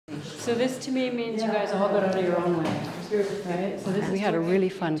So this to me means you guys all got out of your own way, right? So we had a really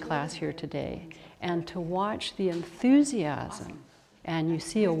fun class here today. And to watch the enthusiasm, and you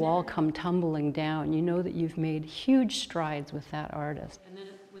see a wall come tumbling down, you know that you've made huge strides with that artist.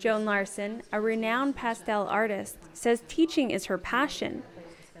 Joan Larson, a renowned pastel artist, says teaching is her passion,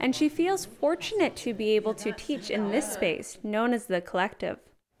 and she feels fortunate to be able to teach in this space known as the Collective.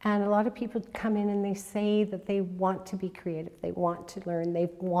 And a lot of people come in and they say that they want to be creative, they want to learn,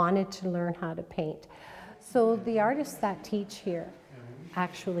 they've wanted to learn how to paint. So the artists that teach here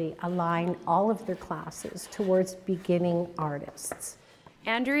actually align all of their classes towards beginning artists.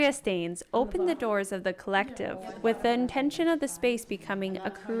 Andrea Staines opened the doors of the Collective with the intention of the space becoming a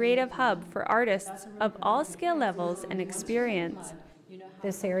creative hub for artists of all skill levels and experience.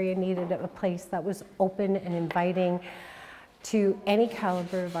 This area needed a place that was open and inviting to any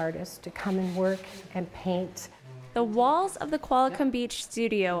caliber of artists to come and work and paint. The walls of the Qualicum Beach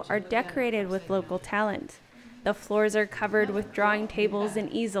studio are decorated with local talent. The floors are covered with drawing tables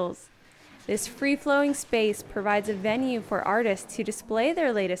and easels. This free-flowing space provides a venue for artists to display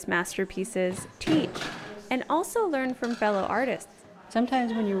their latest masterpieces, teach, and also learn from fellow artists.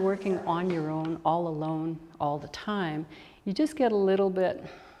 Sometimes when you're working on your own, all alone, all the time, you just get a little bit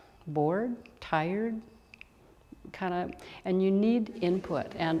bored, tired, and you need input,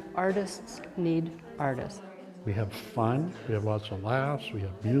 and artists need artists. We have fun, we have lots of laughs, we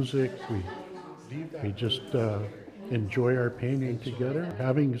have music, we just enjoy our painting together.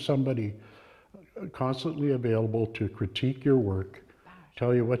 Having somebody constantly available to critique your work,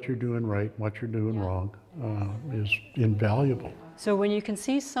 tell you what you're doing right, what you're doing wrong, is invaluable. So when you can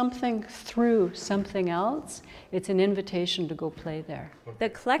see something through something else, it's an invitation to go play there. The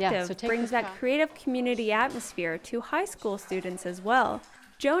Collective brings that creative community atmosphere to high school students as well.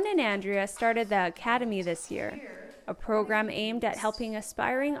 Joan and Andrea started the Academy this year, a program aimed at helping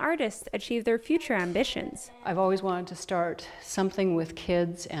aspiring artists achieve their future ambitions. I've always wanted to start something with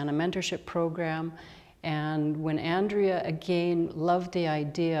kids and a mentorship program. And when Andrea again loved the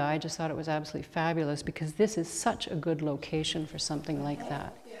idea, I just thought it was absolutely fabulous because this is such a good location for something like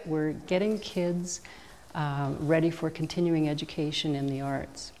that. We're getting kids ready for continuing education in the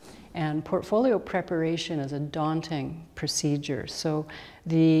arts. And portfolio preparation is a daunting procedure. So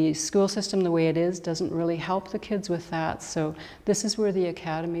the school system, the way it is, doesn't really help the kids with that. So this is where the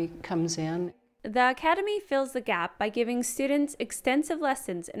Academy comes in. The Academy fills the gap by giving students extensive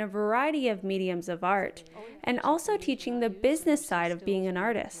lessons in a variety of mediums of art, and also teaching the business side of being an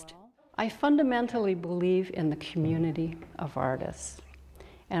artist. I fundamentally believe in the community of artists.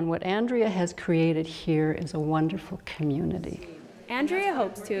 And what Andrea has created here is a wonderful community. Andrea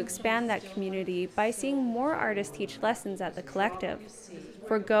hopes to expand that community by seeing more artists teach lessons at the Collective.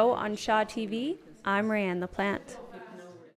 For Go on Shaw TV, I'm Rayanne LaPlante.